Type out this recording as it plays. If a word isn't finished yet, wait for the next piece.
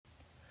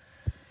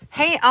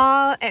Hey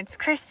all, it's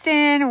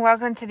Kristen.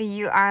 Welcome to the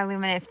You Are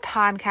Luminous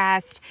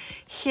podcast,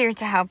 here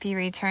to help you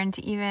return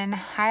to even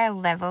higher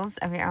levels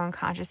of your own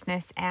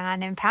consciousness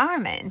and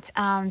empowerment.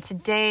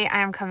 Today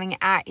I am coming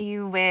at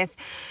you with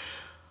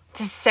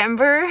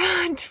December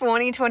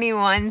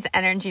 2021's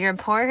energy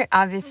report.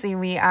 Obviously,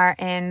 we are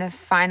in the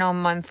final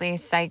monthly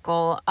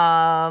cycle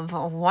of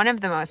one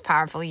of the most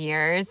powerful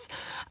years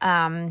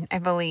I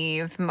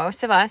believe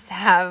most of us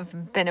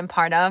have been a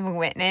part of,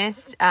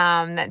 witnessed,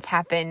 that's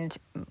happened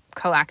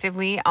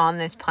collectively on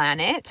this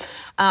planet.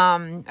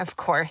 Of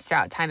course,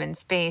 throughout time and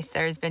space,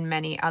 there's been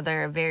many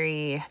other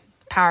very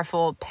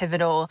powerful,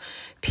 pivotal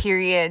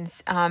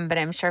periods, but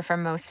I'm sure for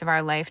most of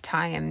our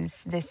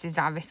lifetimes, this is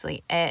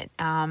obviously it.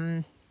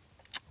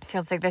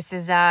 Feels like this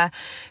is a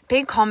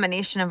big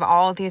culmination of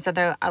all these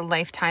other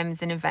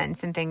lifetimes and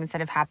events and things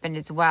that have happened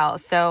as well.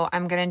 So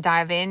I'm going to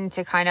dive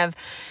into kind of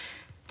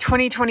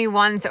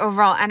 2021's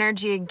overall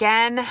energy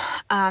again.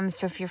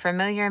 So if you're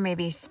familiar,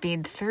 maybe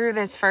speed through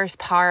this first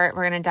part.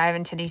 We're going to dive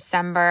into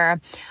December.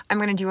 I'm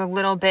going to do a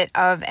little bit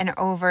of an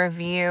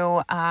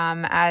overview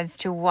as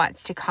to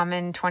what's to come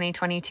in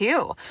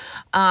 2022.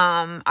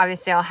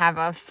 Obviously, I'll have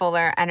a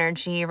fuller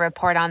energy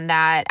report on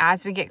that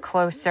as we get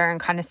closer and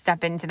kind of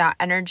step into that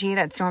energy.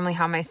 That's normally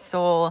how my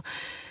soul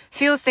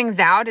feels things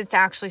out, is to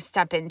actually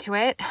step into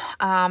it.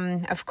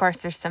 Of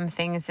course, there's some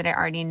things that I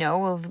already know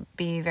will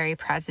be very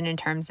present in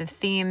terms of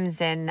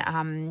themes and,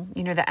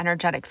 the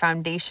energetic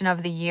foundation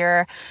of the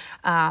year.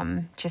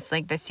 Just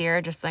like this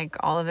year, just like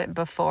all of it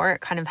before, it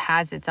kind of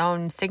has its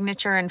own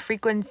signature and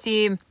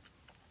frequency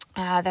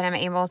that I'm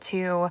able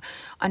to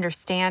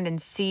understand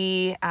and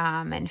see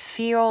and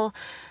feel.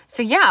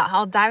 So yeah,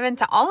 I'll dive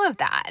into all of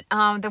that.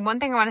 The one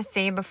thing I want to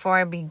say before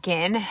I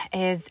begin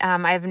is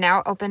I've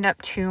now opened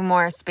up 2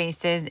 more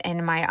spaces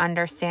in my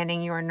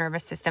Understanding Your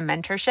Nervous System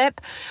mentorship.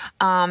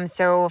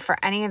 So for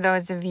any of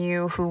those of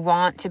you who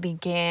want to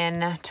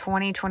begin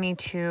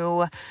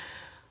 2022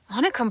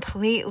 on a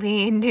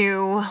completely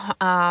new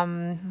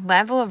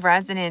level of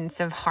resonance,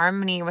 of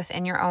harmony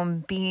within your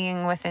own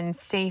being, within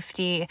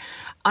safety,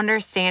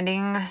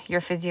 understanding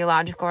your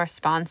physiological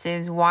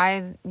responses,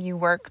 why you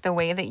work the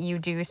way that you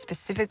do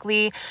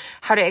specifically,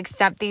 how to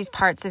accept these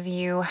parts of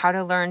you, how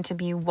to learn to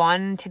be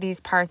one to these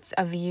parts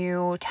of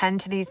you,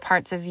 tend to these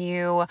parts of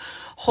you,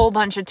 whole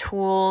bunch of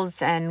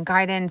tools and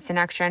guidance and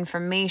extra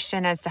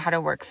information as to how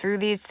to work through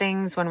these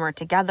things when we're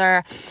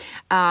together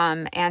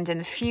and in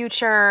the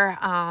future,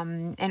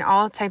 and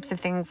all types of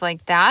things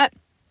like that.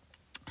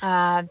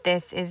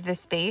 This is the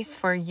space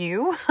for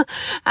you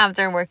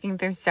after working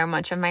through so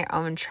much of my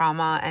own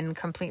trauma and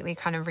completely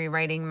kind of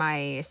rewriting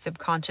my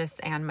subconscious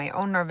and my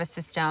own nervous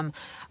system.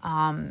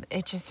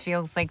 It just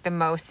feels like the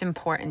most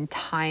important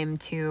time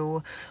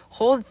to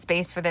hold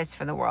space for this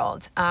for the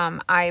world.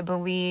 I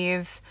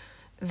believe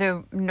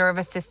the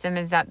nervous system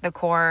is at the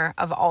core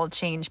of all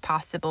change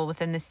possible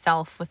within the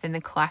self, within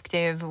the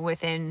collective,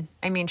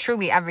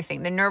 truly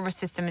everything. The nervous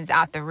system is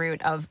at the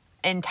root of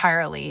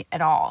entirely at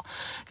all.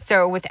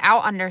 So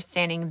without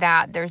understanding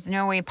that, there's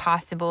no way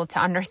possible to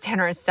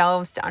understand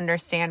ourselves, to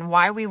understand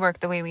why we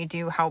work the way we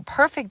do, how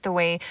perfect the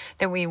way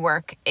that we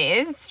work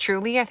is.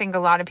 Truly, I think a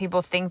lot of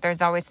people think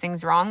there's always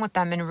things wrong with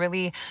them, and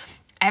really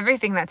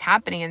everything that's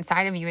happening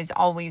inside of you is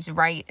always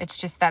right. It's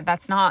just that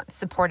that's not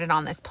supported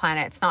on this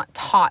planet. It's not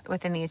taught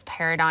within these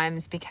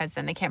paradigms, because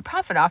then they can't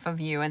profit off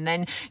of you. And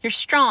then you're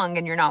strong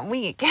and you're not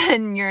weak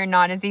and you're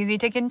not as easy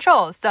to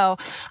control. So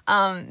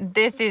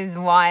this is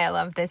why I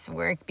love this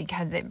work,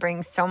 because it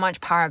brings so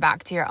much power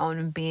back to your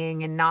own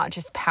being, and not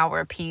just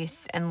power,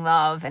 peace, and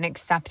love and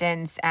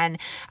acceptance. And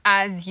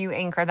as you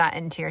anchor that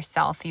into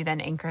yourself, you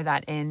then anchor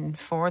that in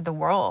for the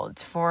world,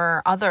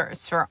 for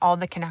others, for all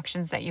the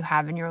connections that you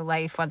have in your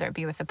life, whether it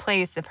be with a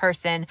place, a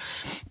person,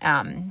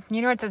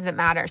 it doesn't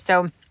matter.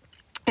 So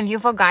if you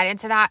feel guided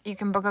to that, you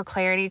can book a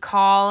clarity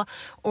call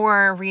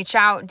or reach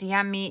out,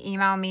 DM me,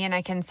 email me, and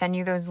I can send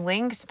you those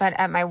links. But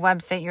at my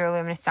website,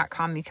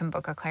 yourluminous.com, you can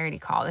book a clarity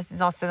call. This is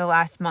also the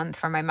last month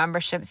for my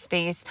membership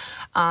space.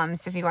 So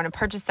if you want to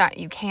purchase that,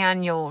 you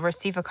can. You'll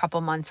receive a couple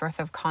months worth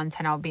of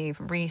content. I'll be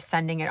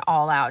resending it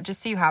all out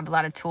just so you have a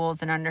lot of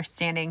tools and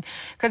understanding,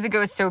 because it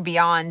goes so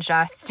beyond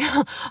just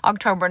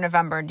October,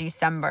 November,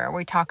 December.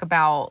 We talk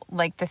about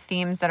like the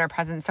themes that are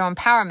present. So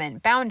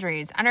empowerment,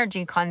 boundaries,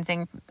 energy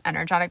cleansing,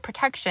 energetic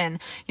protection,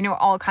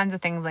 all kinds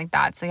of things like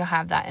that. So you'll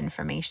have that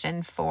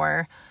information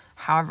for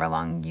however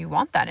long you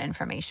want that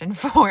information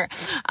for.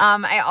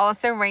 I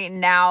also right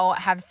now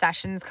have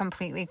sessions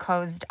completely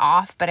closed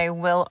off, but I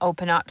will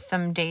open up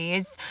some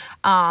days,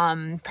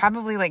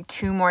 probably like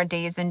 2 more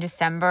days in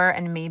December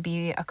and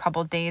maybe a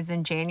couple days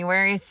in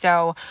January.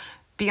 So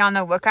be on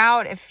the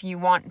lookout if you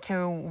want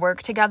to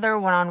work together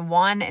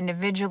one-on-one,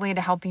 individually,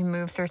 to help you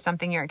move through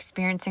something you're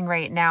experiencing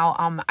right now.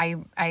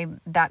 I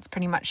that's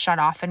pretty much shut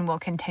off and will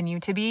continue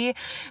to be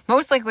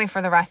most likely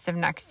for the rest of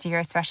next year,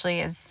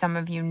 especially as some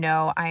of you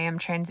know, I am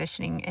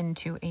transitioning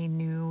into a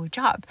new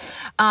job.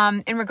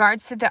 In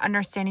regards to the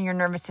Understanding Your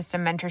Nervous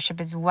System mentorship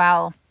as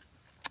well,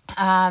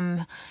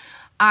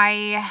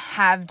 I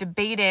have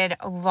debated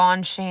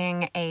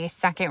launching a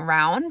second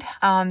round.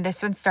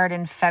 This would start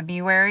in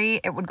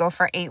February. It would go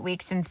for 8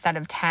 weeks instead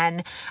of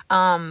 10,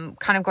 kind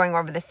of going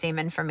over the same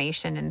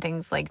information and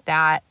things like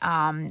that.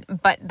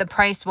 But the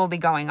price will be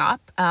going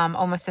up,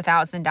 almost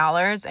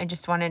 $1,000. I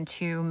just wanted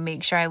to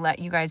make sure I let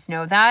you guys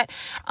know that.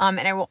 And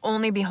I will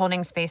only be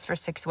holding space for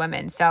 6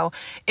 women. So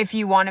if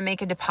you want to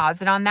make a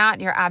deposit on that,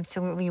 you're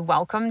absolutely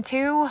welcome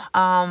to.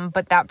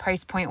 But that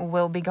price point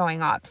will be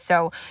going up.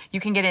 So you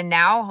can get in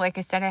now. Like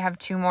I said, I have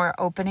 2 more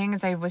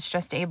openings. I was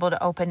just able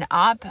to open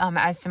up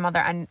as some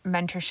other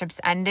mentorships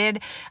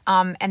ended.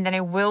 And then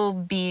I will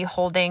be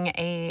holding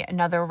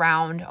another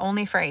round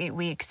only for 8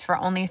 weeks for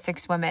only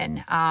 6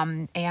 women.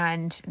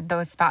 And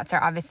those spots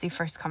are obviously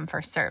first come,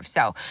 first serve.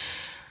 So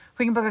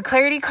we can book a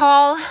clarity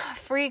call,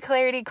 free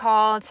clarity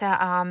call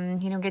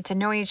to, get to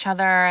know each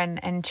other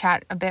and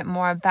chat a bit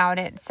more about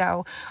it.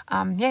 So,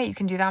 you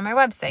can do that on my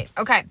website.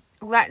 Okay.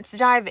 Let's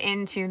dive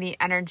into the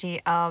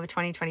energy of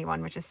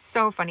 2021, which is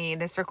so funny.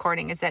 This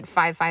recording is at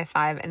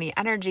 555 and the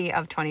energy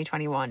of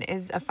 2021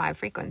 is a 5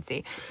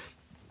 frequency.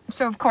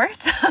 So of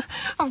course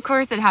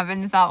it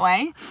happens that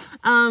way.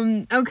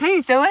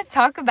 Okay, so let's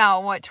talk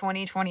about what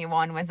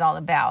 2021 was all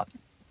about.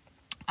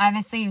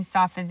 Obviously, you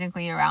saw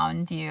physically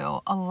around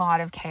you a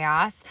lot of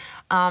chaos.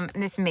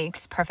 This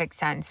makes perfect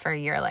sense for a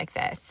year like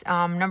this.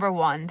 Number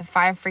 1, the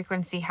 5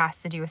 frequency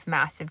has to do with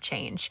massive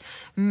change,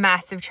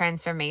 massive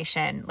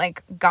transformation,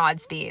 like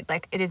Godspeed.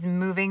 Like it is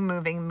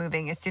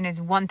moving. As soon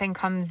as one thing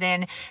comes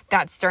in,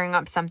 that's stirring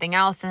up something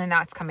else, and then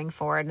that's coming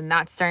forward, and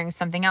that's stirring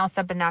something else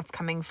up, and that's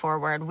coming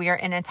forward. We are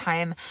in a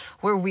time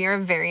where we are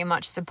very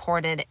much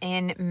supported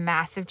in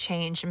massive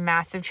change,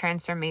 massive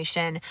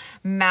transformation,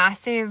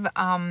 massive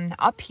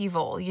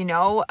upheaval.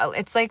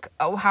 It's like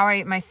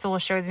how my soul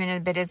shows me in a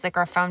bit is like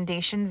our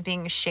foundations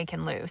being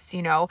shaken loose.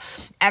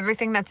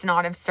 Everything that's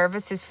not of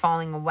service is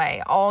falling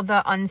away. All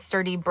the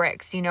unsturdy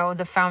bricks,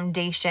 the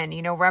foundation,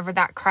 wherever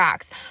that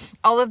cracks,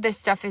 all of this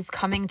stuff is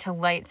coming to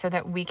light so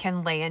that we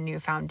can lay a new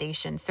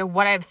foundation. So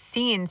what I've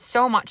seen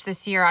so much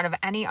this year out of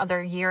any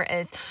other year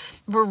is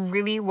we're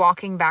really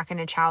walking back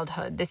into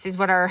childhood. This is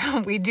what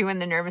we do in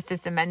the nervous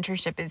system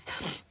mentorship is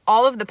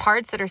all of the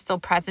parts that are still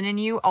present in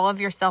you, all of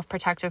your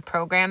self-protective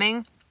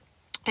programming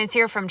is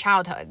here from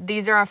childhood.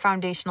 These are our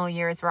foundational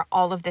years where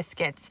all of this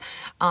gets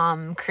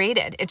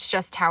created. It's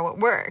just how it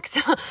works.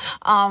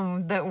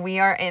 That we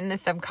are in the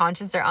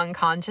subconscious or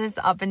unconscious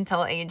up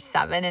until age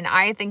 7. And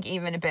I think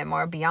even a bit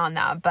more beyond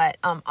that, but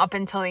up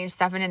until age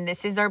 7. And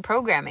this is our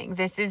programming.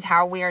 This is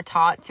how we are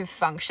taught to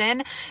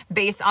function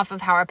based off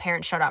of how our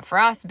parents showed up for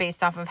us,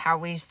 based off of how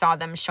we saw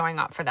them showing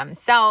up for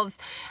themselves.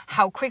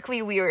 How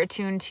quickly we were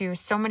attuned to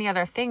so many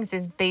other things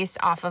is based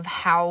off of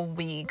how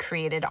we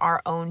created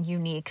our own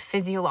unique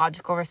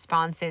physiological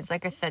responses,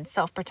 like I said,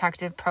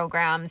 self-protective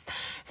programs,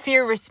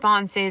 fear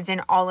responses,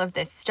 and all of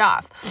this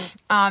stuff.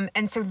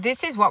 And so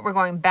this is what we're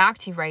going back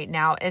to right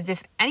now, is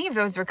if any of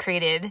those were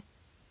created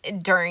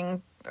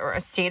during or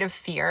a state of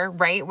fear,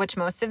 right? Which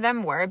most of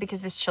them were,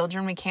 because as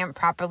children, we can't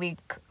properly,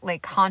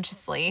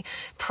 consciously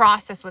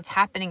process what's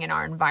happening in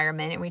our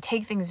environment. And we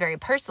take things very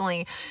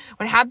personally.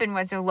 What happened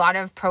was a lot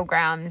of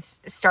programs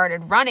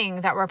started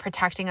running that were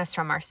protecting us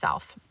from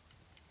ourselves.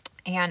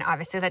 And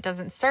obviously that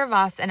doesn't serve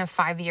us in a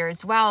 5 year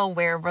as well,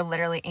 where we're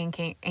literally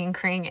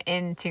anchoring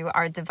into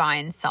our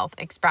divine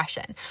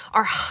self-expression,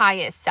 our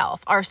highest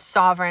self, our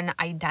sovereign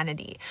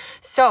identity.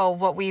 So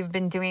what we've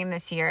been doing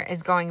this year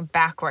is going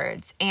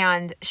backwards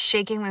and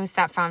shaking loose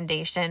that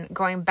foundation,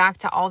 going back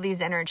to all these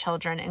inner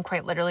children and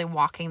quite literally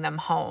walking them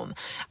home.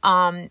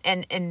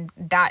 And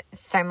that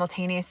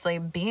simultaneously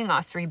being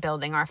us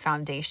rebuilding our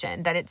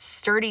foundation, that it's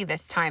sturdy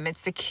this time,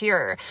 it's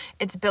secure,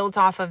 it's built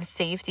off of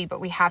safety, but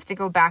we have to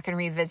go back and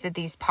revisit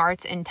these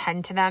parts and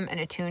tend to them and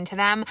attune to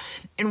them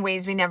in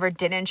ways we never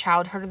did in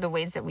childhood, or the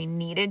ways that we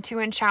needed to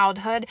in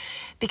childhood,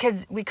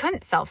 because we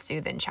couldn't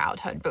self-soothe in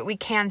childhood, but we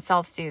can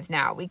self-soothe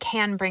now. We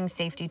can bring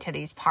safety to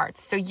these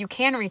parts. So you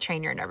can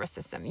retrain your nervous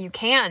system. You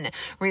can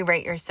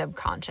rewrite your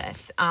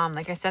subconscious.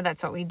 Like I said,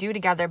 that's what we do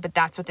together, but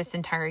that's what this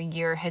entire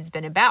year has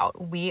been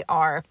about. We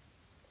are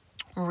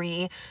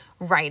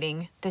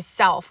rewriting the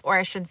self, or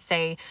I should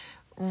say,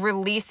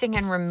 releasing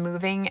and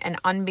removing and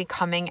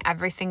unbecoming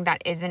everything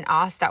that isn't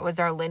us, that was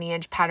our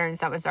lineage patterns,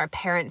 that was our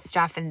parents'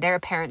 stuff and their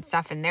parents'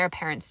 stuff and their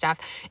parents' stuff,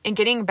 and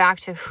getting back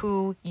to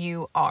who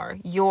you are,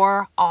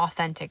 your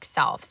authentic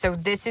self. So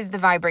this is the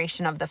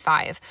vibration of the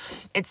 5.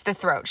 It's the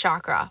throat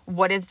chakra.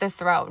 What is the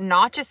throat?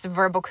 Not just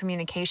verbal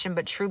communication,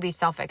 but truly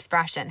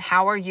self-expression.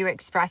 How are you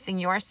expressing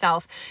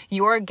yourself,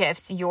 your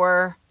gifts,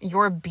 your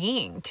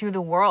being to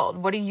the world?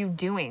 What are you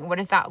doing? What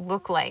does that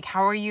look like?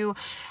 How are you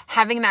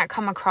having that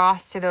come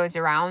across to those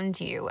around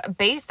you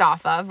based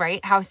off of,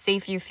 right, how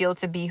safe you feel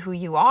to be who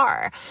you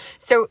are?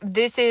 So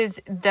this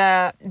is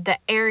the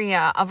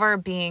area of our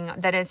being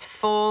that is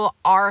full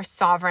our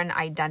sovereign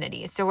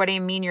identity. So what I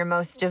mean, your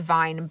most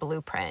divine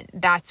blueprint.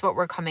 That's what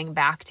we're coming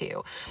back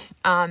to,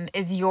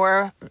 is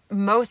your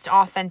most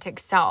authentic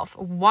self.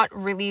 What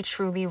really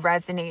truly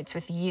resonates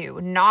with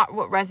you, not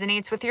what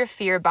resonates with your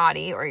fear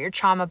body or your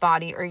trauma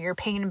body or or your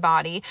pain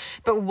body,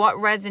 but what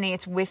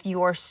resonates with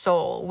your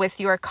soul, with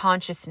your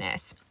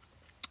consciousness,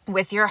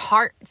 with your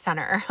heart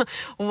center.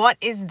 What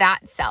is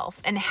that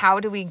self, and how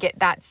do we get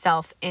that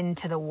self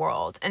into the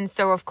world? And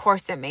so of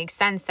course it makes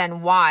sense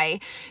then why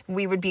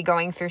we would be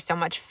going through so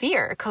much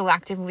fear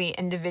collectively,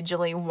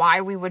 individually, why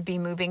we would be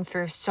moving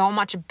through so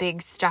much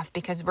big stuff,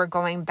 because we're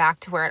going back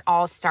to where it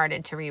all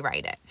started to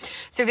rewrite it.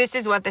 So this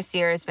is what this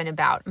year has been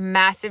about: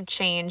 massive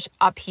change,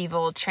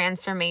 upheaval,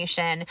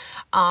 transformation,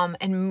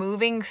 and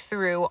moving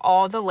through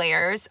all the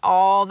layers,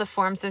 all the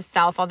forms of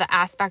self, all the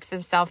aspects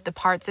of self, the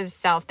parts of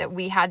self that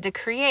we had to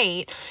create,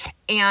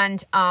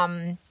 and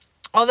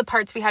all the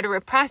parts we had to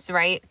repress,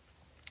 right?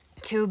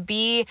 To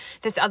be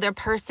this other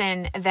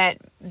person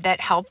that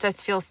helped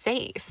us feel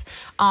safe.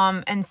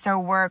 And so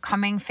we're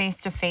coming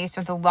face to face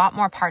with a lot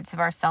more parts of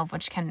ourselves,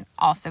 which can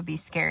also be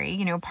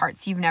scary,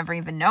 parts you've never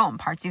even known,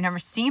 parts you've never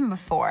seen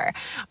before.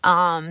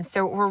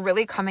 So we're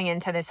really coming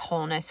into this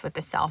wholeness with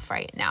the self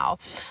right now.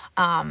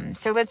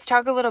 So let's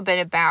talk a little bit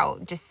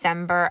about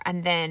December,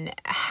 and then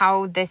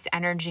how this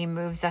energy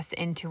moves us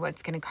into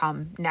what's going to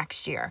come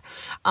next year.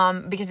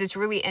 Because it's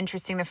really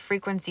interesting. The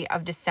frequency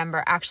of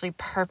December actually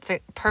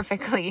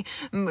perfectly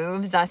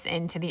moves us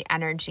into the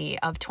energy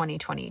of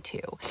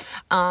 2022.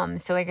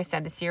 So like I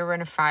said, this year we're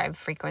in a 5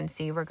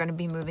 frequency. We're going to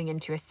be moving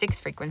into a 6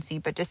 frequency,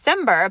 but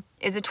December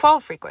is a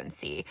 12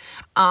 frequency.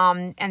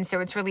 And so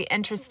it's really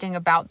interesting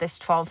about this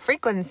 12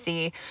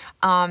 frequency.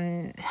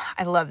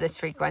 I love this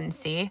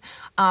frequency.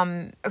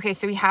 Okay,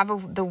 so we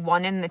have the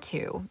 1 and the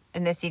 2,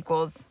 and this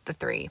equals the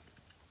 3.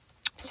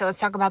 So let's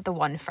talk about the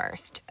 1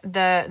 first.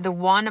 The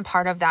 1, a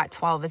part of that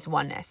 12 is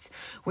oneness.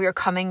 We are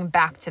coming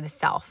back to the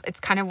self.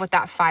 It's kind of what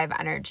that 5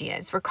 energy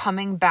is. We're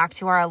coming back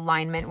to our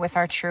alignment with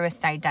our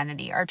truest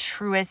identity, our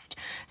truest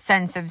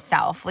sense of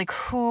self, like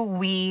who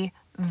we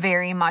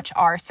very much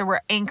are. So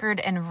we're anchored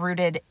and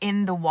rooted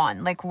in the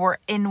 1, like we're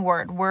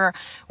inward, we're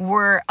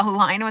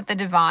aligned with the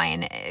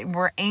divine,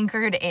 we're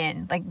anchored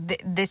in, like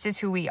this is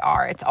who we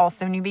are. It's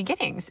also new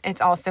beginnings. It's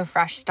also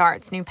fresh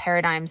starts, new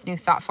paradigms, new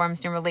thought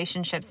forms, new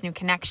relationships, new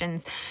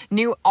connections,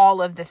 new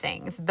all of the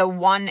things. The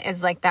 1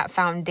 is like that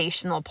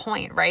foundational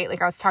point, right?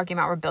 Like I was talking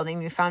about, we're building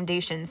new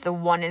foundations. The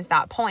 1 is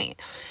that point.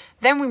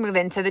 Then we move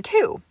into the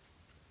 2.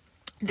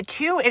 The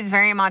 2 is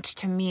very much,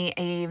 to me,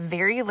 a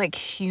very like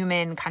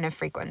human kind of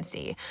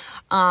frequency.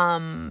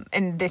 And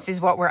this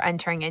is what we're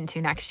entering into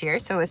next year.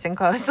 So listen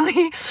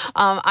closely.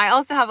 I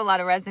also have a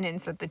lot of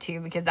resonance with the 2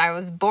 because I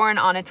was born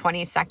on a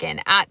 22nd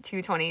at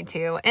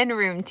 222 in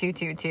room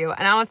 222,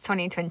 and I was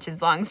 22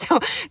 inches long. So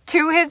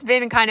 2 has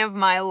been kind of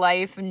my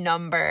life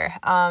number.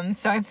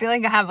 So I feel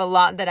like I have a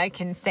lot that I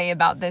can say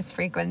about this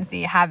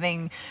frequency,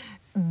 having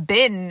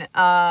been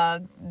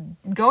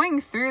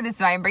going through this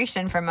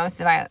vibration for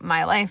most of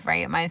my life,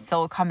 right? My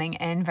soul coming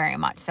in very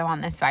much so on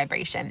this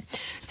vibration.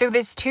 So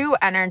this 2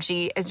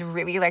 energy is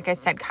really, like I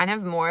said, kind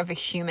of more of a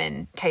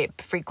human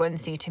type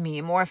frequency to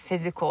me, more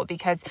physical,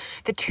 because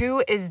the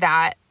 2 is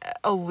that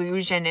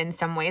illusion in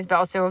some ways, but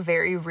also a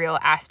very real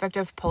aspect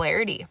of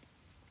polarity,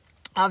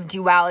 of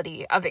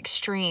duality, of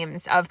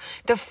extremes, of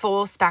the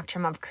full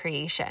spectrum of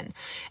creation.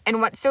 And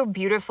what's so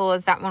beautiful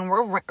is that when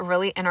we're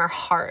really in our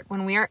heart,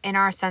 when we are in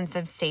our sense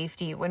of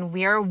safety, when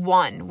we are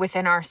one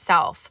within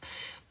ourself,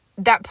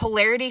 that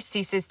polarity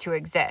ceases to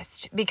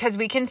exist, because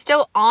we can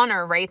still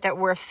honor, right, that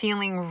we're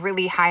feeling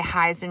really high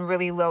highs and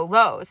really low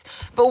lows,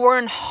 but we're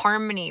in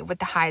harmony with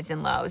the highs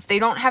and lows. They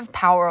don't have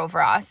power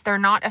over us. They're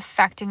not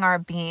affecting our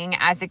being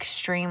as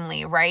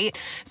extremely, right?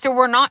 So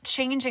we're not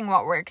changing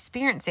what we're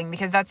experiencing,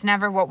 because that's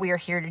never what we are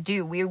here to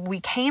do. We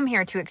came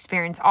here to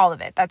experience all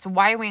of it. That's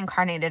why we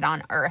incarnated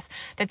on earth.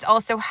 That's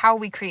also how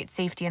we create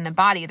safety in the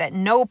body, that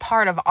no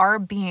part of our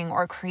being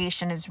or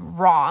creation is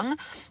wrong.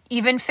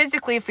 Even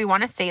physically, if we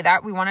want to say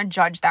that, we want to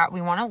judge that,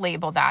 we want to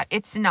label that.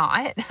 It's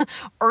not.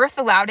 Earth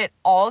allowed it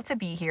all to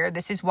be here.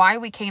 This is why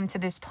we came to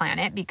this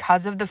planet,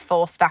 because of the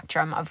full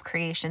spectrum of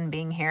creation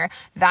being here.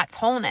 That's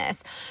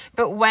wholeness.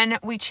 But when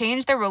we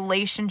change the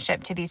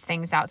relationship to these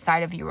things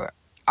outside of you or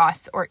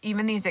us, or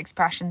even these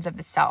expressions of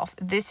the self,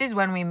 this is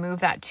when we move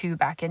that 2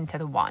 back into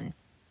the 1.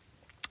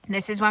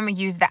 This is when we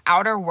use the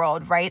outer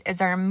world, right, as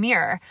our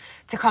mirror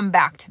to come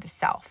back to the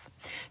self.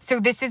 So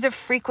this is a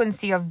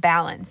frequency of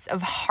balance,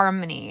 of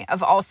harmony,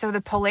 of also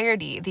the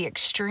polarity, the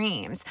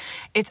extremes.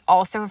 It's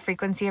also a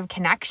frequency of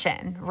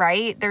connection,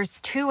 right? There's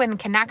 2 in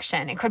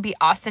connection. It could be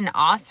us and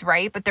us,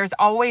 right? But there's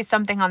always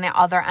something on the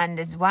other end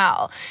as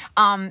well.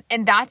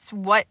 And that's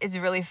what is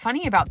really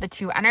funny about the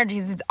 2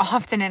 energies. It's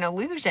often an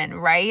illusion,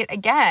 right?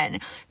 Again,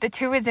 the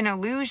 2 is an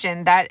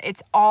illusion that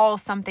it's all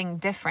something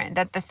different,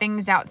 that the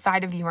things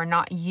outside of you are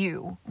not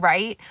you,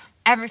 right?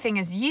 Everything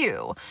is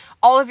you.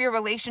 All of your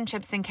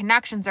relationships and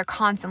connections are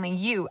constantly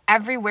you.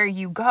 Everywhere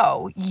you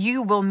go,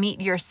 you will meet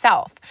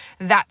yourself.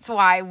 That's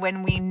why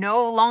when we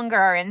no longer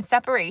are in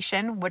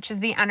separation, which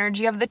is the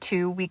energy of the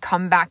 2, we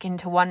come back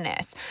into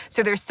oneness.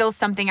 So there's still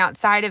something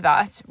outside of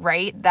us,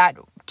 right? That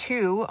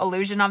 2,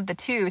 illusion of the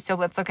 2. So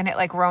let's look at it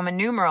like Roman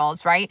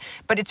numerals, right?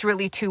 But it's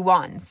really 2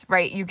 1s,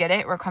 right? You get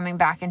it? We're coming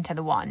back into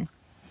the 1.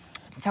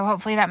 So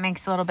hopefully that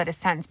makes a little bit of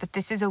sense, but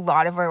this is a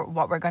lot of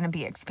what we're going to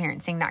be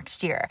experiencing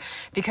next year,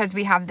 because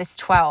we have this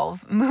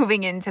 12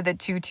 moving into the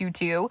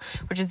 222,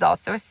 which is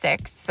also a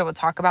 6. So we'll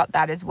talk about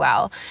that as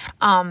well.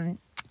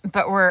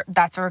 But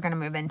that's what we're going to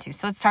move into.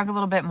 So let's talk a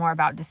little bit more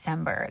about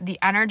December. The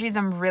energies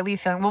I'm really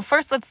feeling. Well,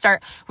 first let's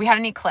start. We had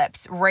an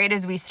eclipse right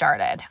as we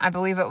started. I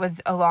believe it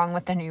was along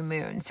with the new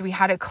moon. So we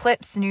had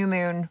eclipse, new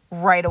moon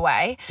right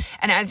away.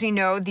 And as we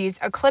know, these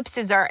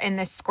eclipses are in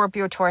the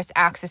Scorpio Taurus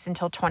axis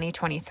until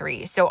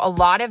 2023. So a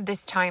lot of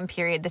this time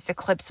period, this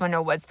eclipse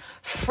window was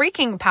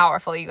freaking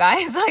powerful, you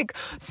guys, like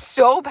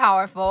so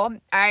powerful.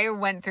 I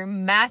went through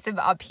massive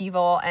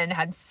upheaval and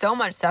had so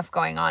much stuff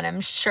going on. I'm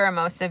sure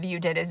most of you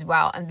did as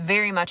well. And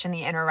very much in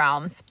the inner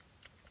realms,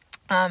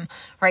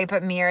 right?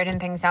 But mirrored in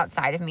things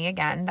outside of me.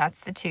 Again, that's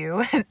the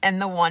 2 and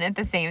the 1 at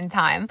the same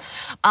time.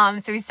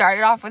 So we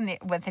started off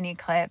with an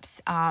eclipse,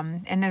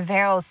 and the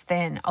veil's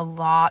thin a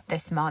lot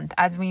this month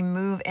as we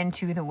move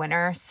into the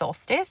winter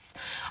solstice.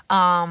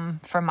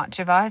 For much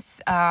of us,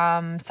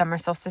 summer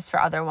solstice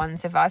for other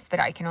ones of us, but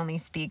I can only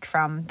speak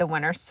from the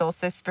winter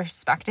solstice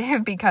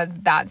perspective because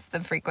that's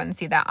the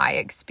frequency that I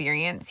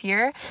experience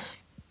here,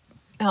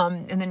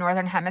 in the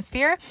Northern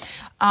Hemisphere.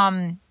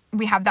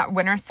 We have that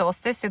winter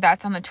solstice. So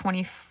that's on the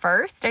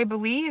 21st, I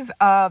believe,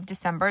 of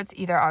December. It's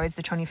either always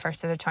the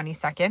 21st or the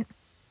 22nd.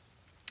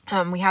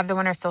 We have the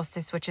winter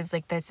solstice, which is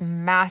like this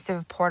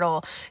massive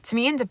portal to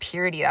me into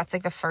purity. That's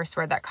like the first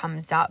word that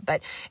comes up,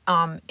 but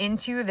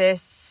into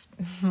this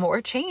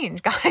more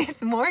change,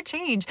 guys, more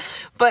change,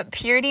 but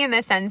purity in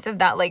the sense of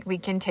that, like we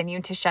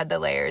continue to shed the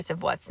layers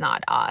of what's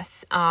not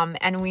us.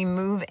 And we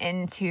move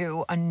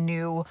into a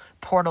new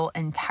portal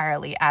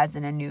entirely, as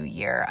in a new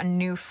year, a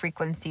new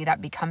frequency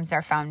that becomes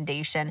our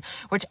foundation,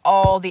 which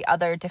all the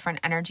other different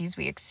energies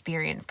we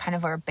experience kind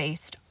of are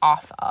based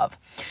off of.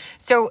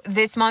 So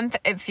this month,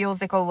 it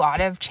feels like a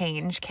lot of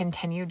change,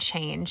 continued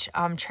change,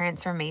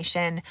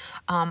 transformation,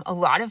 a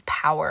lot of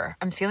power.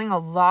 I'm feeling a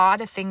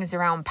lot of things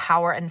around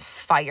power and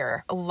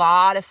fire, a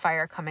lot of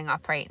fire coming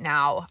up right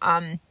now.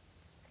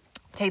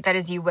 Take that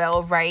as you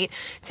will, right?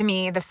 To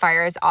me, the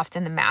fire is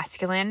often the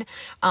masculine.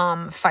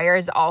 Fire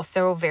is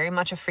also very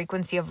much a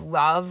frequency of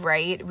love,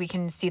 right? We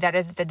can see that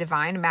as the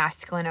divine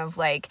masculine of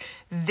like,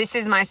 this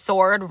is my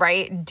sword,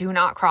 right? Do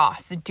not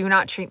cross. Do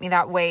not treat me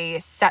that way.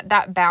 Set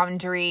that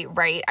boundary,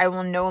 right? I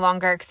will no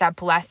longer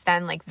accept less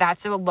than. Like,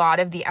 that's a lot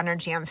of the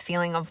energy I'm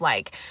feeling of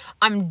like,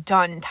 I'm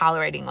done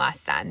tolerating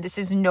less than. This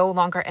is no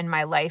longer in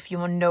my life. You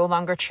will no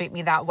longer treat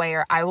me that way,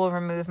 or I will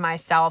remove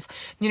myself.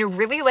 You know,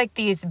 really like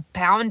these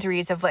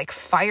boundaries of like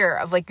fire,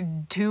 of like,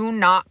 do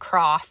not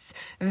cross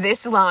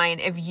this line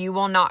if you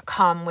will not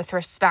come with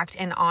respect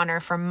and honor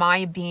for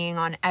my being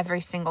on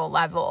every single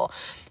level.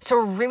 So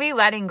really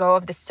letting go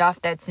of the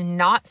stuff that's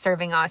not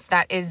serving us,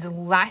 that is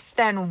less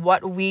than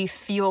what we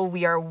feel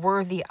we are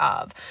worthy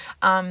of.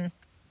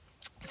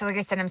 So like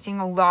I said, I'm seeing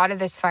a lot of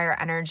this fire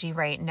energy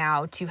right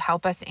now to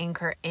help us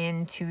anchor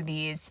into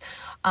these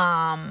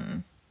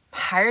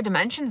higher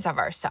dimensions of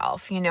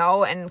ourselves, you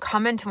know, and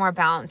come into more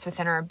balance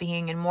within our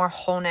being and more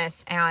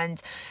wholeness.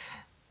 And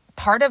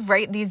part of,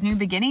 right, these new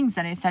beginnings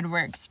that I said we're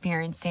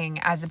experiencing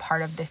as a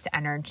part of this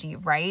energy,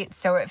 right?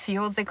 So it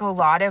feels like a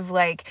lot of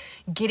like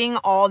getting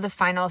all the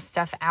final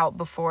stuff out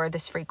before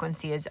this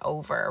frequency is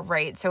over,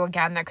 right? So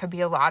again, there could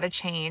be a lot of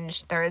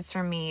change. There is,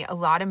 for me, a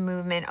lot of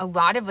movement, a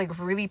lot of like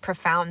really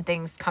profound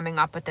things coming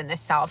up within the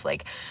self,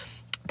 like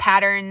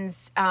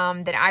patterns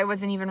that I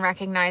wasn't even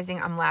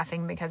recognizing. I'm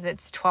laughing because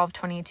it's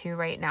 12:22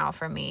 right now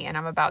for me, and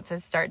I'm about to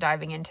start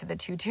diving into the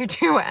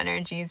 222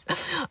 energies.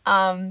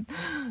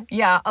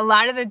 Yeah, a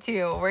lot of the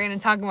 2. We're going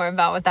to talk more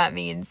about what that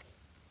means.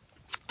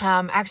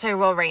 Actually, I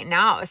will right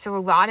now. So a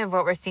lot of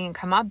what we're seeing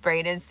come up,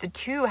 right, is the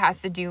 2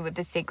 has to do with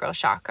the sacral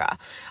chakra.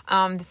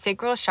 The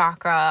sacral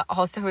chakra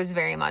also is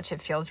very much,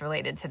 it feels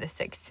related to the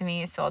 6 to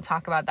me. So I'll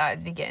talk about that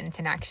as we get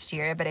into next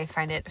year. But I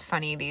find it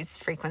funny, these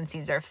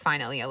frequencies are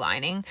finally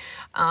aligning.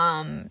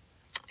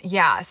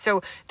 Yeah,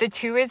 so the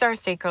 2 is our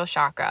sacral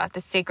chakra.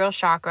 The sacral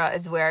chakra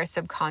is where our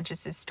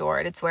subconscious is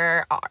stored. It's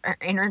where our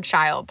inner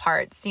child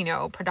parts, you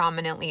know,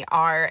 predominantly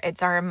are.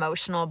 It's our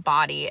emotional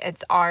body.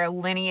 It's our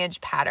lineage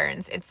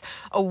patterns. It's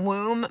a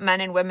womb. Men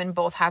and women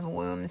both have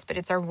wombs, but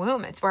it's our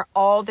womb. It's where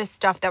all this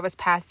stuff that was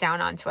passed down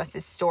onto us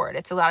is stored.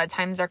 It's a lot of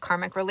times our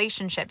karmic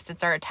relationships.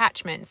 It's our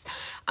attachments,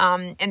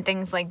 and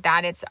things like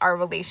that. It's our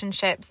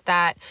relationships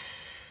that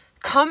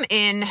come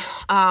in,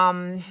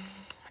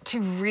 to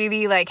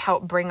really like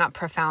help bring up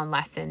profound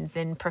lessons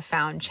and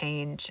profound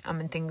change,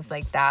 and things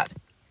like that.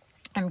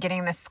 I'm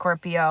getting the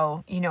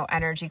Scorpio, you know,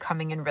 energy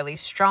coming in really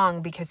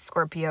strong because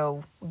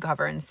Scorpio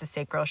governs the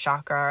sacral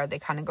chakra. They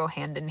kind of go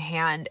hand in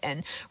hand.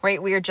 And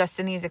right, we are just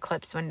in these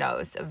eclipse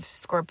windows of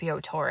Scorpio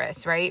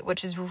Taurus, right?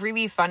 Which is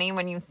really funny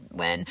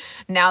when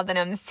now that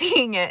I'm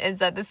seeing it, is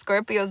that the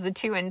Scorpio is the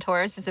 2 and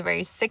Taurus is a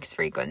very 6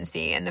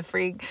 frequency, and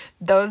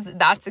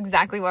that's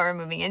exactly what we're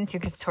moving into,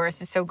 because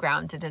Taurus is so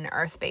grounded and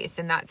earth-based,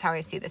 and that's how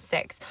I see the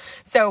 6.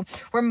 So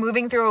we're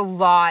moving through a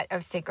lot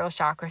of sacral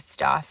chakra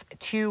stuff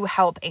to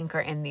help anchor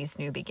in these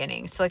new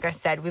beginnings. So like I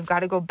said, we've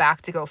got to go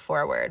back to go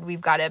forward.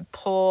 We've got to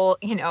pull,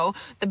 you know,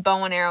 the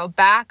bow and arrow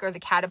back or the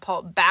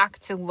catapult back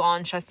to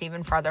launch us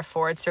even farther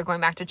forward. So we're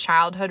going back to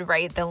childhood,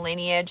 right? The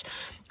lineage,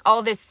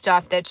 all this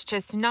stuff that's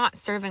just not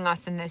serving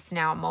us in this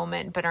now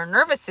moment, but our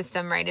nervous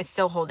system, right, is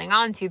still holding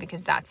on to,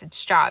 because that's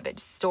its job. It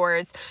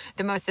stores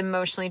the most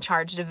emotionally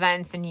charged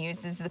events and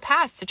uses the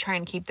past to try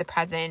and keep the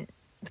present,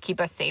 keep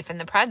us safe in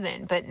the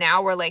present. But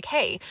now we're like,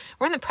 hey,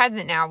 we're in the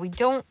present now. We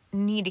don't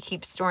need to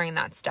keep storing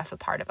that stuff a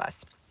part of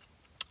us.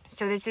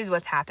 So this is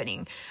what's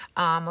happening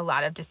a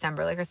lot of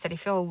December. Like I said, I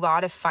feel a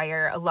lot of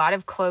fire, a lot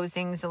of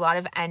closings, a lot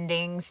of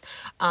endings,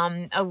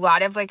 a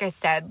lot of, like I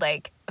said,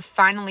 like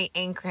finally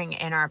anchoring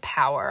in our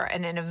power,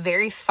 and in a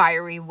very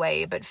fiery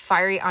way, but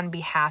fiery on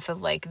behalf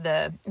of like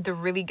the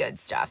really good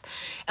stuff.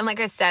 And like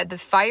I said, the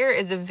fire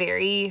is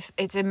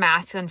it's a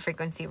masculine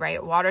frequency,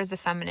 right? Water is a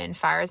feminine,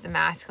 fire is a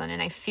masculine.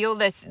 And I feel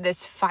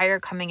this fire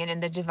coming in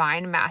the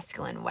divine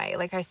masculine way.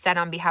 Like I said,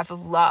 on behalf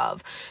of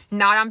love,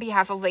 not on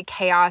behalf of like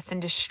chaos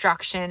and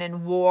destruction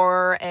and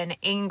war and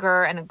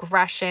anger and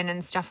aggression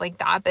and stuff like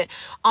that, but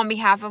on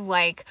behalf of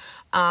like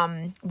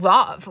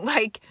love.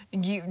 Like,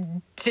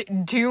 you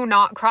do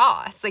not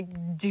cross,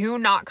 like, do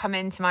not come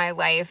into my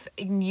life.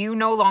 You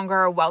no longer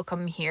are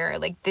welcome here.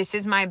 Like, this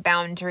is my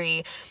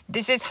boundary.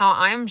 This is how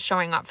I'm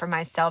showing up for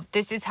myself.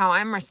 This is how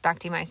I'm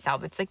respecting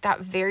myself. It's like that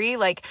very,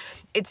 like,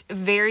 it's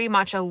very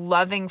much a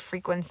loving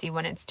frequency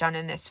when it's done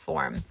in this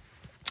form.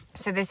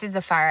 So this is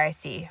the fire I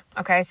see.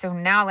 Okay. So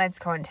now let's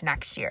go into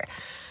next year.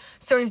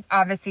 So we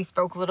obviously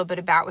spoke a little bit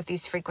about what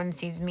these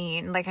frequencies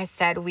mean. Like I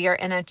said, we are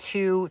in a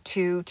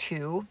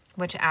 2-2-2,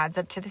 which adds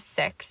up to the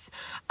 6.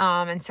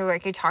 And so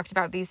like I talked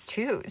about these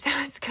 2s,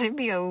 it's going to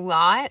be a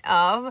lot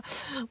of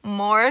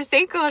more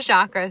sacral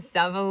chakra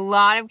stuff, a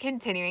lot of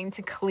continuing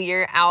to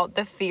clear out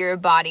the fear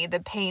body,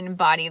 the pain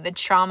body, the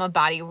trauma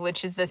body,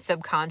 which is the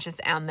subconscious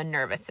and the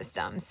nervous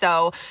system.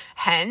 So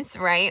hence,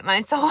 right,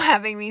 my soul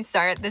having me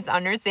start this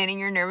Understanding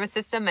Your Nervous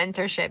System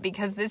mentorship,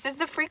 because this is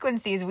the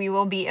frequencies we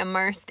will be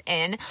immersed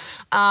in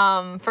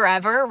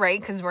forever,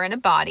 right? Because we're in a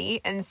body.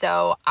 And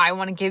so I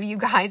want to give you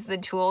guys the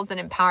tools and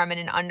empowerment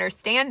and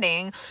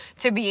understanding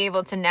to be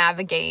able to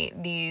navigate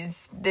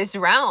this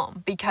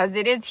realm, because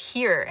it is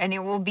here and it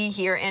will be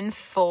here in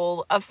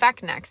full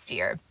effect next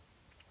year.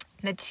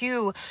 The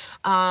 2,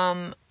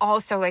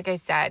 also, like I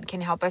said,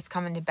 can help us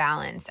come into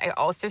balance. I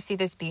also see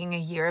this being a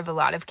year of a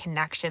lot of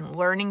connection,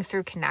 learning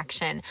through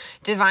connection.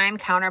 Divine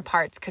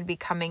counterparts could be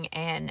coming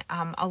in,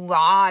 a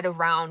lot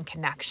around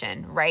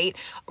connection, right?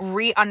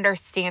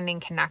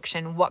 Re-understanding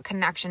connection, what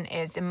connection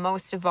is, and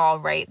most of all,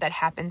 right, that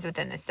happens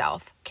within the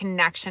self.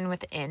 Connection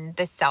within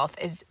the self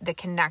is the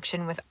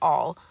connection with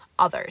all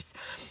others.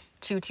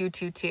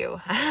 2-2-2-2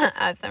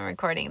 as I'm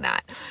recording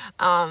that.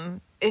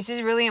 This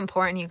is really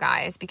important, you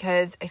guys,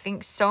 because I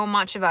think so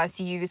much of us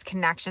use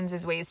connections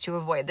as ways to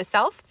avoid the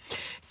self.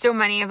 So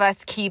many of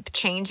us keep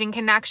changing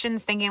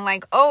connections, thinking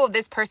like, oh,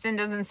 this person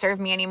doesn't serve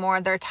me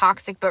anymore. They're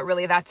toxic, but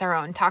really that's our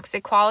own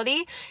toxic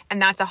quality. And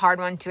that's a hard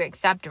one to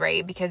accept,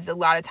 right? Because a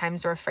lot of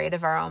times we're afraid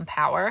of our own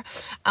power.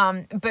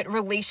 But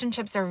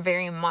relationships are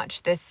very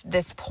much this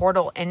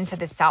portal into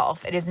the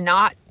self. It is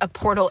not a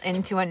portal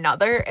into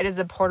another. It is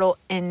a portal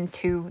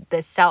into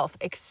the self,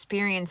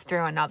 experienced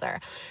through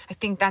another. I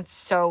think that's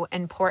so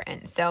important.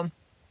 So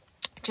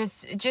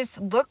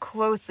just look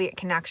closely at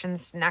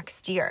connections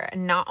next year,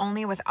 and not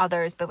only with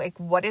others, but like,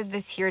 what is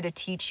this here to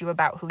teach you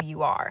about who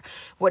you are?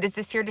 What is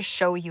this here to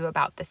show you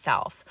about the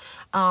self?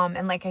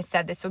 And like I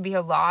said, this will be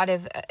a lot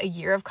of a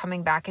year of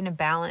coming back into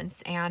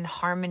balance and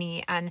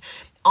harmony and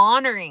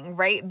honoring,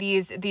 right?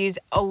 These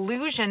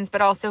illusions,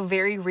 but also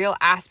very real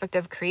aspect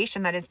of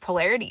creation that is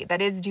polarity,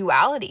 that is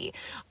duality,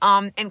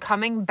 and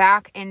coming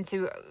back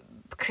into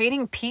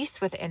creating peace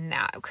within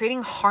that,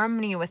 creating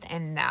harmony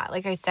within that.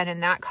 Like I said,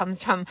 and that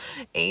comes from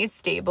a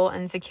stable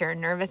and secure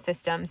nervous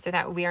system, so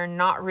that we are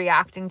not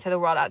reacting to the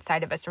world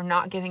outside of us. We're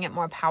not giving it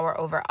more power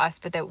over us,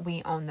 but that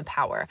we own the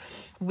power.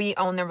 We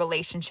own the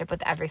relationship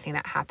with everything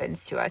that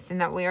happens to us,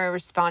 and that we are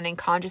responding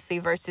consciously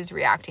versus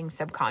reacting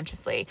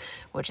subconsciously,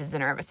 which is the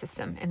nervous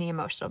system and the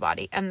emotional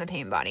body and the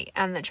pain body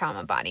and the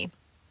trauma body.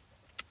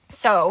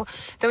 So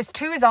those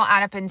 2s all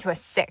add up into a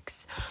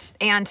 6.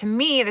 And to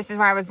me, this is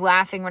why I was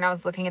laughing when I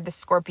was looking at the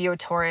Scorpio,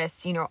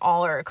 Taurus,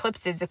 all our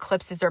eclipses.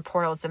 Eclipses are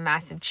portals of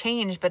massive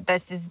change, but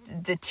this is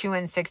the 2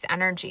 and 6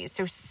 energies.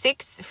 So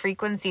 6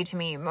 frequency, to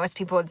me, most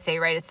people would say,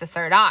 right, it's the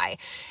third eye.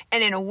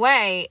 And in a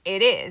way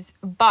it is,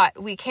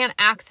 but we can't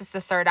access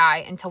the third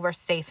eye until we're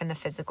safe in the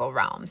physical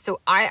realm.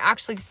 So I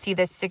actually see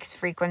this 6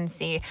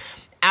 frequency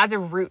as a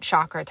root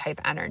chakra type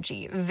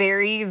energy,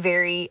 very,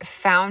 very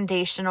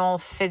foundational,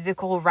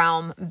 physical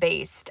realm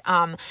based.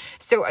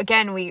 So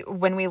again,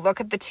 when we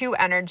look at the 2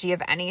 energy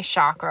of any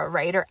chakra,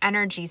 right, or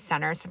energy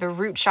center, so the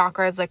root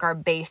chakra is like our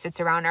base. It's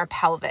around our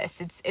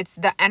pelvis. It's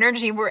the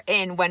energy we're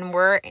in when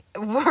we're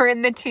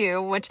in the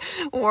 2, which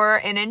we're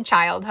in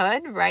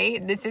childhood,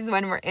 right? This is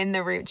when we're in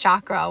the root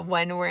chakra,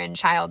 when we're in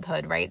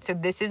childhood, right? So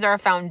this is our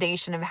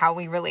foundation of how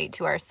we relate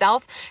to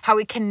ourselves, how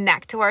we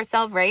connect to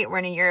ourselves, right? We're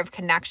in a year of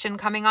connection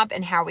coming up,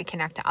 and how we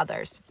connect to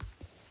others.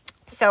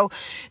 So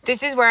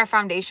this is where our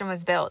foundation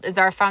was built. Is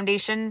our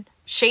foundation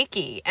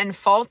shaky and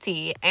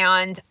faulty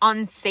and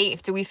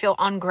unsafe? Do we feel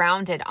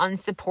ungrounded,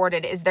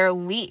 unsupported? Is there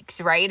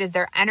leaks, right? Is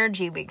there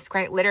energy leaks,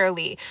 quite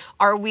literally?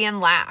 Are we in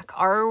lack?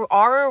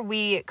 Are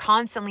we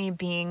constantly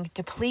being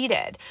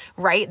depleted,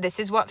 right? This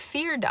is what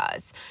fear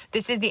does.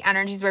 This is the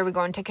energies where we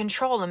go into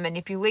control and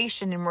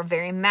manipulation, and we're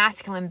very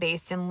masculine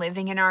based and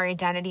living in our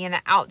identity in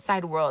the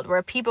outside world. We're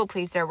a people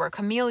pleaser. We're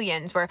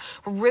chameleons. We're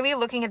really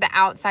looking at the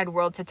outside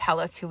world to tell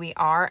us who we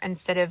are,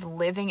 instead of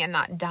living in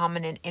that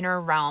dominant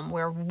inner realm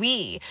where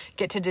we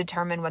get to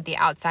determine what the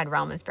outside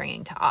realm is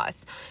bringing to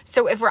us.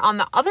 So if we're on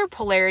the other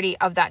polarity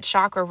of that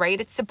chakra, right,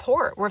 it's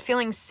support. We're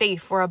feeling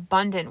safe, we're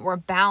abundant, we're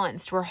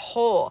balanced, we're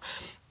whole.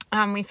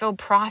 We feel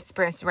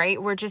prosperous,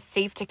 right? We're just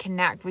safe to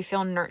connect. We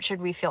feel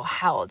nurtured. We feel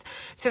held.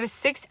 So the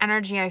sixth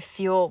energy, I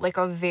feel like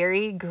a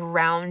very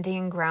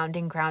grounding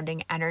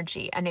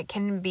energy, and it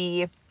can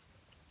be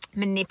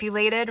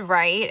manipulated,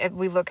 right? If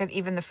we look at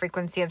even the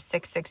frequency of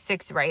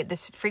 666, right?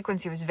 This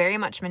frequency was very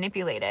much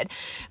manipulated,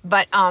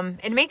 but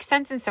it makes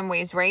sense in some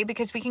ways, right?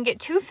 Because we can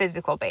get too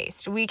physical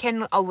based. We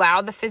can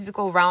allow the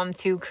physical realm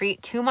to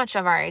create too much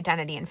of our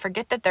identity and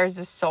forget that there's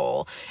a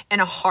soul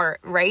and a heart,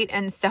 right?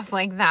 And stuff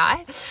like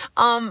that.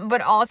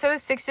 But also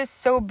 6 is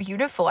so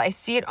beautiful. I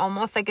see it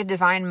almost like a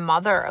divine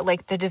mother,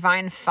 like the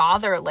divine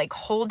father, like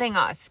holding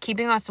us,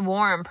 keeping us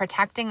warm,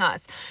 protecting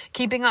us,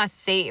 keeping us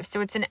safe. So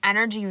it's an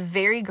energy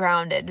very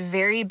grounded,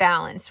 very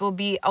balanced. Will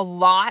be a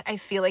lot, I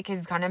feel like,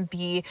 is going to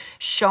be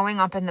showing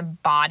up in the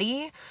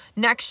body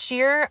next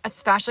year,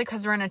 especially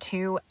because we're in a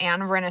 2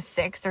 and we're in a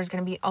 6. There's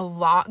going to be a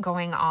lot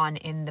going on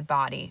in the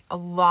body, a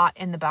lot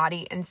in the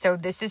body. And so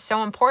this is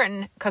so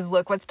important because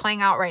look what's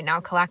playing out right now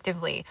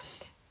collectively.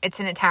 It's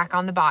an attack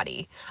on the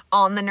body,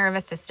 on the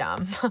nervous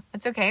system.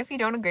 It's okay if you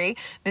don't agree.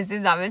 This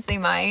is obviously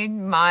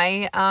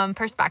my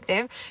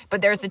perspective, but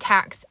there's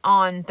attacks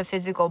on the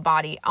physical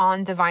body,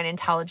 on divine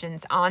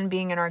intelligence, on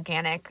being an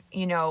organic,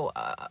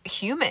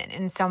 human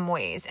in some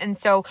ways. And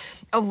so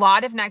a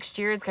lot of next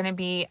year is going to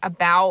be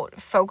about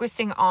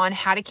focusing on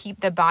how to keep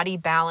the body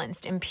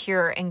balanced and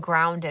pure and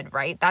grounded,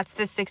 right? That's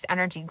the 6th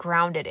energy,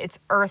 grounded. It's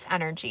earth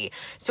energy.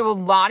 So a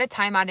lot of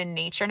time out in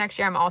nature next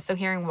year. I'm also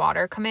hearing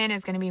water come in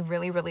is going to be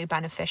really, really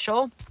beneficial.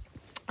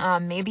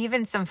 Maybe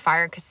even some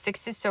fire, because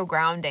 6 is so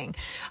grounding.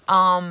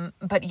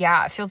 But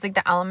yeah, it feels like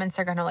the elements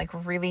are going to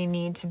really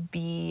need to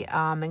be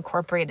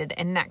incorporated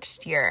in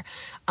next year.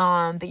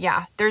 But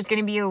yeah, there's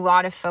going to be a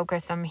lot of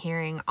focus, I'm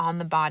hearing, on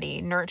the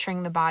body,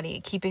 nurturing the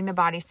body, keeping the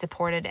body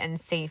supported and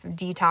safe,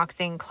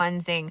 detoxing,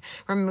 cleansing,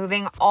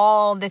 removing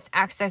all this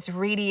excess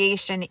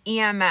radiation,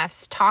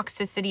 EMFs,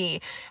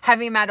 toxicity,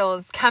 heavy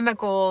metals,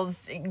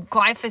 chemicals,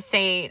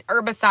 glyphosate,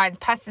 herbicides,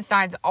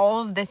 pesticides,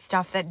 all of this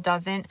stuff that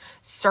doesn't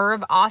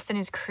serve us and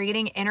is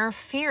creating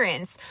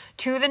interference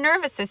to the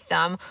nervous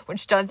system,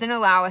 which doesn't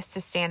allow us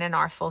to stand in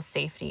our full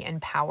safety and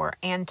power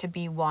and to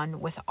be one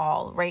with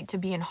all, right? To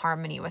be in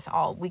harmony with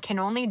all. We can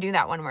only do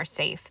that when we're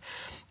safe.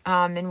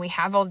 And we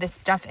have all this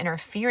stuff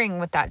interfering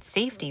with that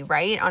safety,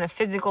 right? On a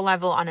physical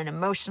level, on an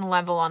emotional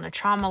level, on a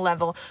trauma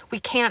level, we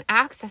can't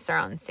access our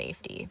own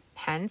safety.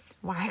 Hence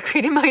why I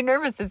created my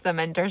nervous system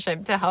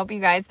mentorship, to help you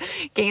guys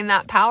gain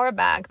that power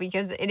back,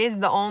 because it is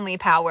the only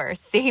power.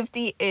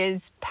 Safety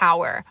is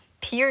power,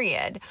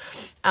 period.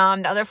 The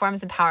other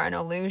forms of power and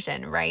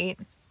illusion, right?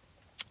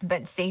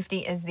 But safety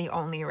is the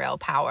only real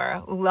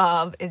power.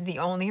 Love is the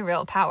only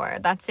real power.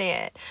 That's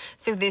it.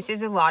 So this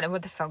is a lot of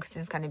what the focus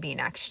is going to be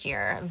next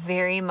year.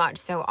 Very much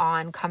so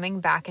on coming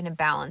back into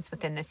balance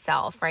within the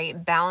self,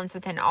 right? Balance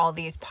within all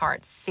these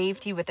parts,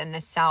 safety within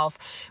the self,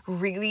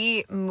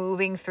 really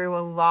moving through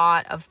a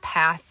lot of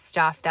past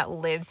stuff that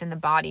lives in the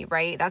body,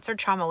 right? That's where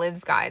trauma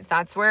lives, guys.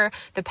 That's where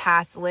the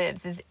past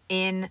lives, is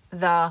in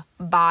the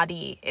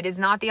body. It is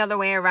not the other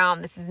way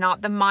around. This is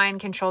not the mind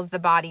controls the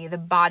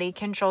body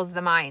controls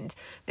the mind.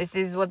 This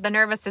is what the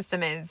nervous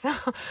system is.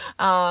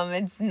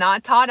 It's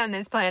not taught on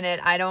this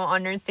planet. I don't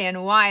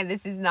understand why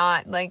this is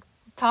not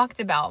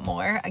talked about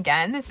more.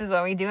 Again, this is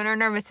what we do in our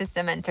nervous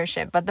system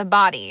mentorship. But the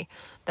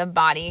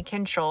body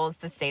controls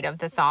the state of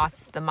the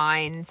thoughts, the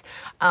minds,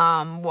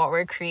 what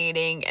we're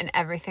creating and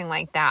everything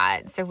like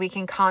that. So we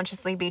can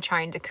consciously be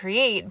trying to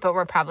create, but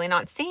we're probably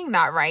not seeing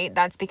that, right?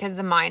 That's because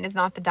the mind is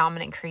not the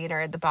dominant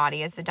creator. The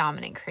body is the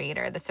dominant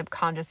creator. The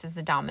subconscious is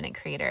the dominant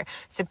creator.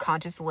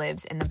 Subconscious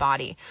lives in the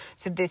body.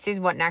 So this is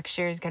what next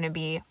year is going to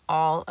be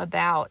all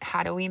about.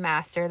 How do we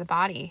master the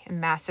body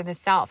and master the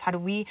self? How do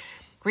we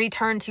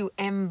return to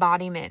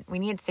embodiment? We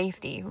need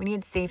safety. We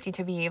need safety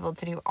to be able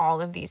to do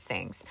all of these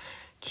things.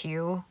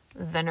 Cue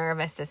the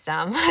nervous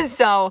system.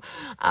 So,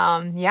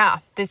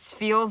 this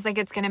feels like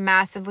it's going to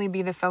massively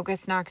be the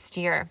focus next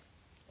year.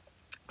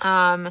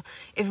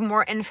 If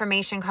more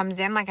information comes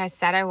in, like I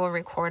said, I will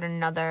record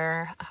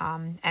another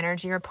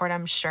energy report,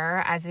 I'm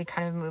sure, as we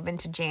kind of move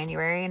into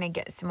January and I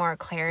get some more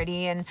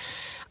clarity and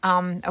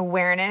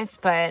awareness.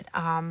 But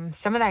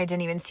some of that I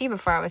didn't even see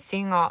before. I was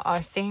seeing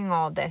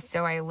all this.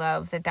 So I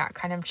love that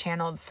kind of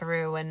channeled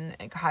through, and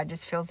God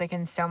just feels like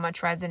in so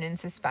much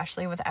resonance,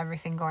 especially with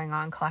everything going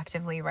on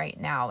collectively right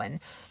now.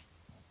 And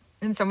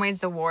in some ways,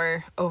 the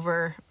war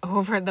over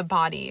the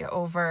body,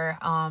 over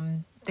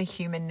the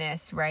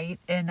humanness, right?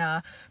 And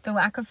the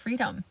lack of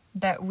freedom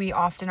that we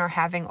often are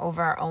having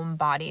over our own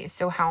bodies.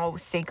 So how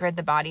sacred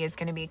the body is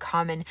going to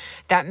become. And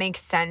that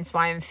makes sense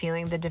why I'm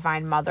feeling the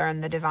Divine Mother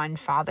and the Divine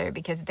Father,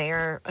 because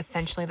they're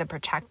essentially the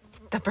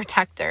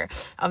protector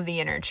of the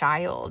inner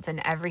child.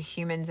 And every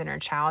human's inner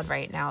child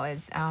right now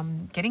is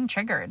getting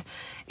triggered,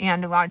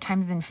 and a lot of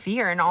times in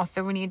fear. And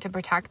also we need to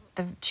protect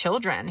the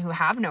children who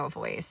have no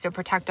voice. So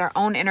protect our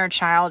own inner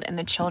child and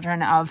the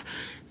children of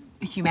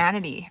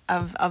humanity,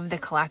 of the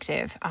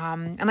collective.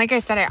 And like I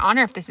said, I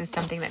honor if this is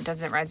something that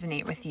doesn't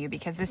resonate with you,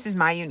 because this is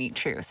my unique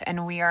truth,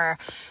 and we are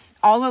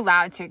all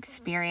allowed to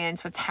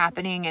experience what's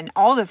happening in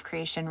all of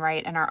creation,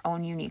 right, in our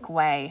own unique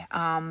way.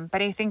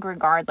 But I think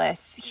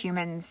regardless,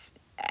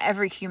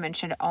 every human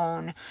should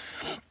own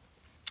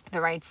the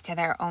rights to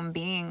their own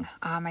being.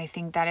 I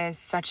think that is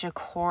such a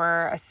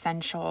core,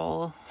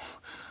 essential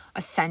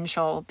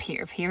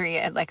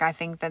period. Like, I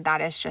think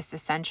that is just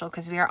essential,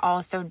 because we are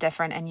all so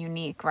different and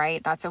unique,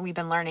 right? That's what we've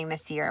been learning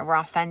this year. We're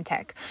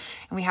authentic,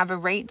 and we have a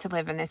right to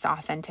live in this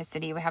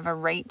authenticity. We have a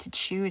right to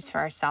choose for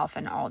ourselves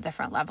in all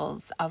different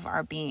levels of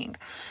our being.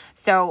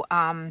 So,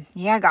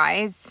 yeah,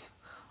 guys,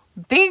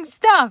 big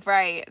stuff,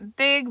 right?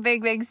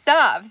 Big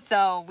stuff.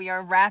 So we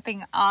are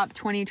wrapping up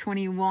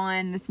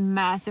 2021, this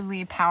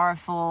massively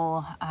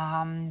powerful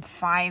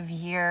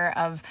 5-year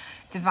of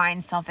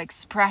divine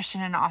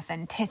self-expression and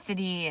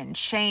authenticity and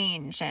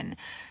change and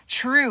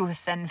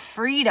truth and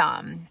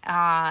freedom,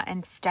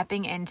 and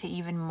stepping into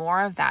even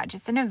more of that,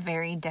 just in a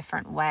very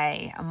different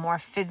way, a more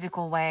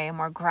physical way, a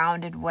more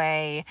grounded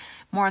way,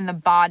 more in the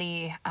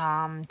body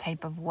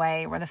type of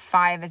way, where the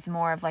 5 is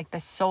more of like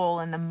the soul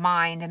and the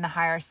mind and the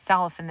higher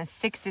self, and the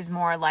 6 is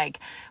more like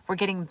we're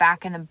getting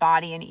back in the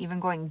body and even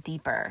going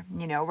deeper.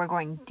 We're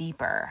going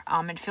deeper.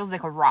 It feels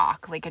like a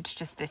rock, like it's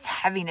just this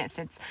heaviness.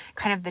 It's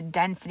kind of the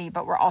density,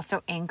 but we're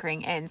also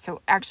anchoring in. So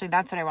actually,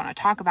 that's what I want to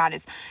talk about,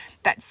 is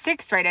that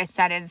 6, right? I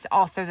said is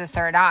also the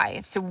third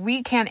eye. So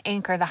we can't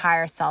anchor the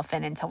higher self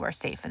in until we're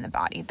safe in the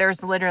body.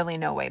 There's literally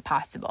no way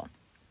possible.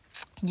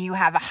 You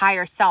have a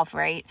higher self,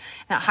 right?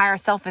 And that higher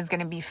self is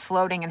going to be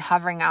floating and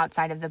hovering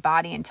outside of the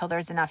body until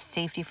there's enough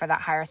safety for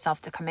that higher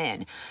self to come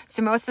in.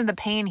 So most of the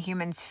pain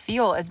humans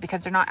feel is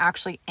because they're not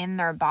actually in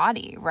their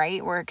body,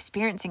 right? We're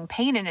experiencing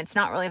pain, and it's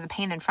not really the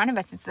pain in front of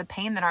us. It's the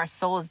pain that our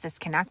soul is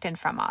disconnected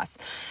from us.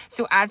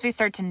 So as we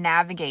start to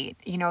navigate,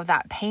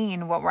 that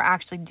pain, what we're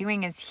actually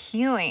doing is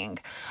healing,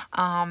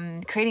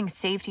 creating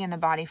safety in the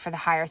body for the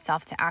higher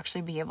self to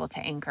actually be able to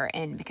anchor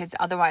in, because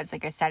otherwise,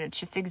 like I said, it's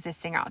just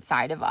existing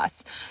outside of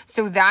us.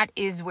 So that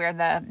is where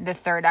the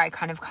third eye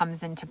kind of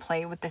comes into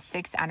play with the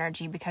 6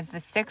 energy, because the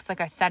 6,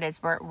 like I said,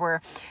 is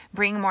we're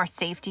bringing more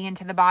safety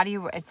into the body.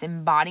 It's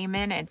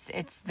embodiment.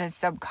 It's the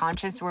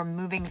subconscious. We're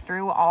moving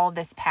through all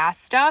this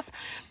past stuff.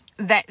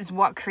 That is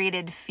what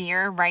created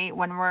fear, right?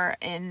 When we're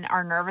in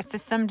our nervous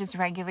system,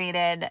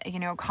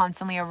 dysregulated,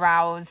 constantly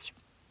aroused,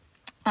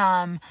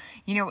 or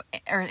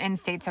in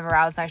states of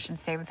arousal, I should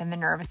say, within the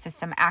nervous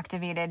system,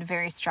 activated,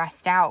 very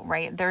stressed out,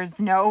 right?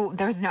 There's no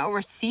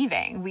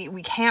receiving.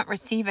 We can't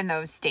receive in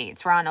those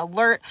states. We're on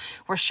alert.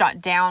 We're shut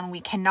down.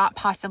 We cannot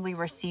possibly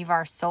receive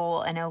our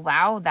soul and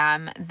allow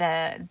them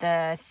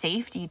the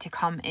safety to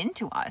come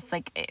into us.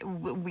 Like,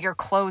 we are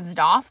closed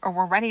off, or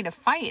we're ready to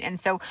fight. And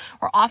so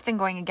we're often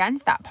going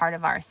against that part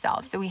of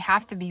ourselves. So we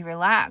have to be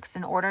relaxed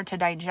in order to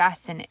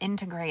digest and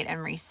integrate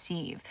and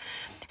receive.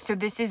 So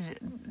this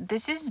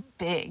is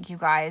big, you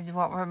guys,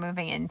 what we're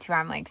moving into.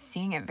 I'm like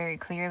seeing it very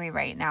clearly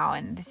right now.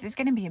 And this is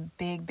going to be a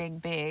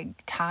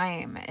big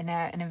time in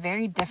a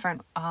very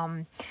different,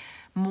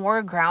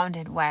 more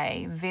grounded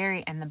way,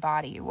 very in the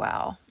body.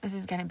 Well, this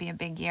is going to be a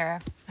big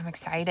year. I'm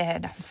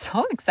excited. I'm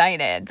so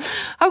excited.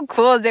 How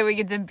cool is it we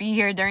get to be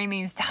here during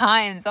these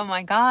times? Oh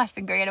my gosh,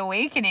 the Great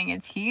Awakening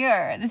is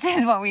here. This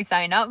is what we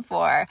sign up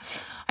for.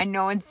 I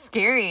know it's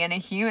scary on a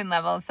human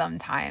level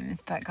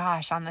sometimes, but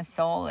gosh, on the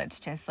soul, it's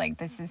just like,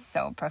 this is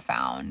so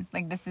profound.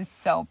 Like, this is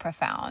so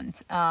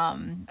profound.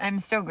 I'm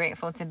so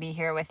grateful to be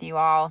here with you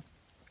all.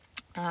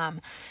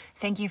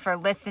 Thank you for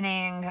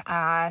listening.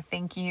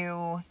 Thank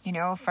you,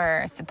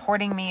 for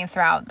supporting me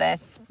throughout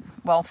this,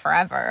 well,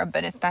 forever,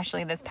 but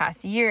especially this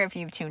past year. If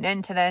you've tuned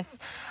into this,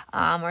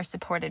 or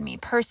supported me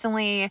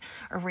personally,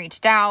 or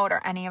reached out,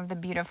 or any of the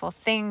beautiful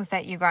things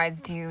that you guys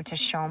do to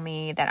show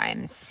me that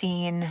I'm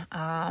seen,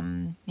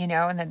 and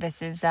that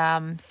this is,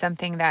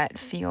 something that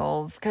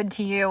feels good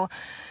to you.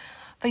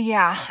 But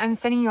yeah, I'm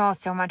sending you all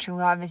so much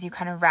love as you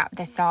kind of wrap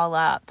this all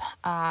up.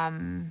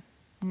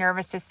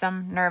 Nervous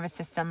system.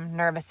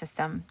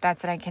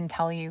 That's what I can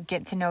tell you.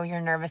 Get to know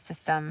your nervous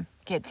system.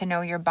 Get to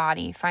know your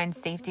body. Find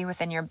safety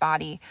within your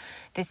body.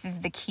 This is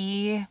the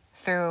key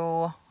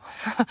for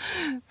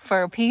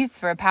peace,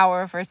 for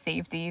power, for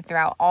safety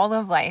throughout all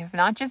of life.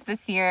 Not just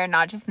this year,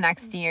 not just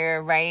next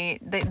year, right?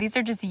 These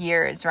are just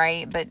years,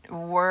 right? But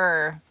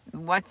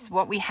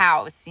what we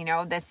house,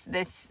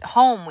 this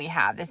home we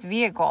have, this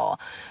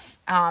vehicle.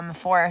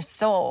 for our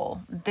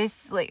soul.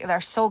 This, like,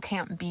 our soul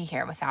can't be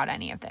here without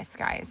any of this,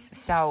 guys.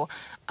 So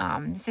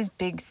this is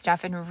big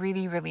stuff and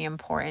really, really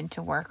important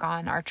to work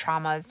on our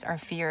traumas, our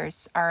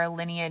fears, our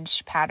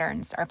lineage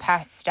patterns, our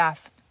past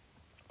stuff.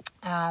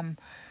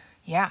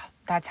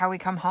 That's how we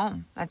come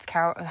home. That's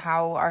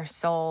how our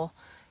soul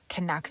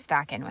connects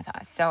back in with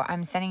us. So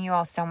I'm sending you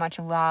all so much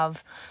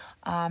love.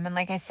 And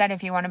like I said,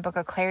 if you want to book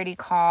a clarity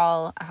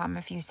call,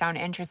 if you sound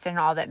interested in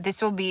all that,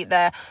 this will be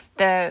the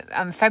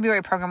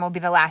February program will be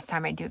the last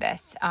time I do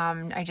this.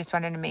 I just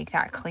wanted to make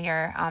that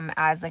clear,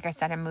 as like I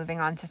said, I'm moving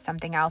on to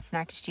something else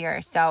next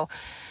year. So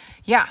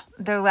yeah,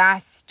 the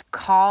last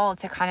call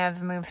to kind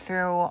of move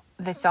through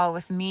this all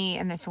with me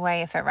in this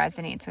way, if it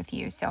resonates with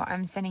you. So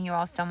I'm sending you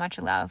all so much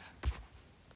love.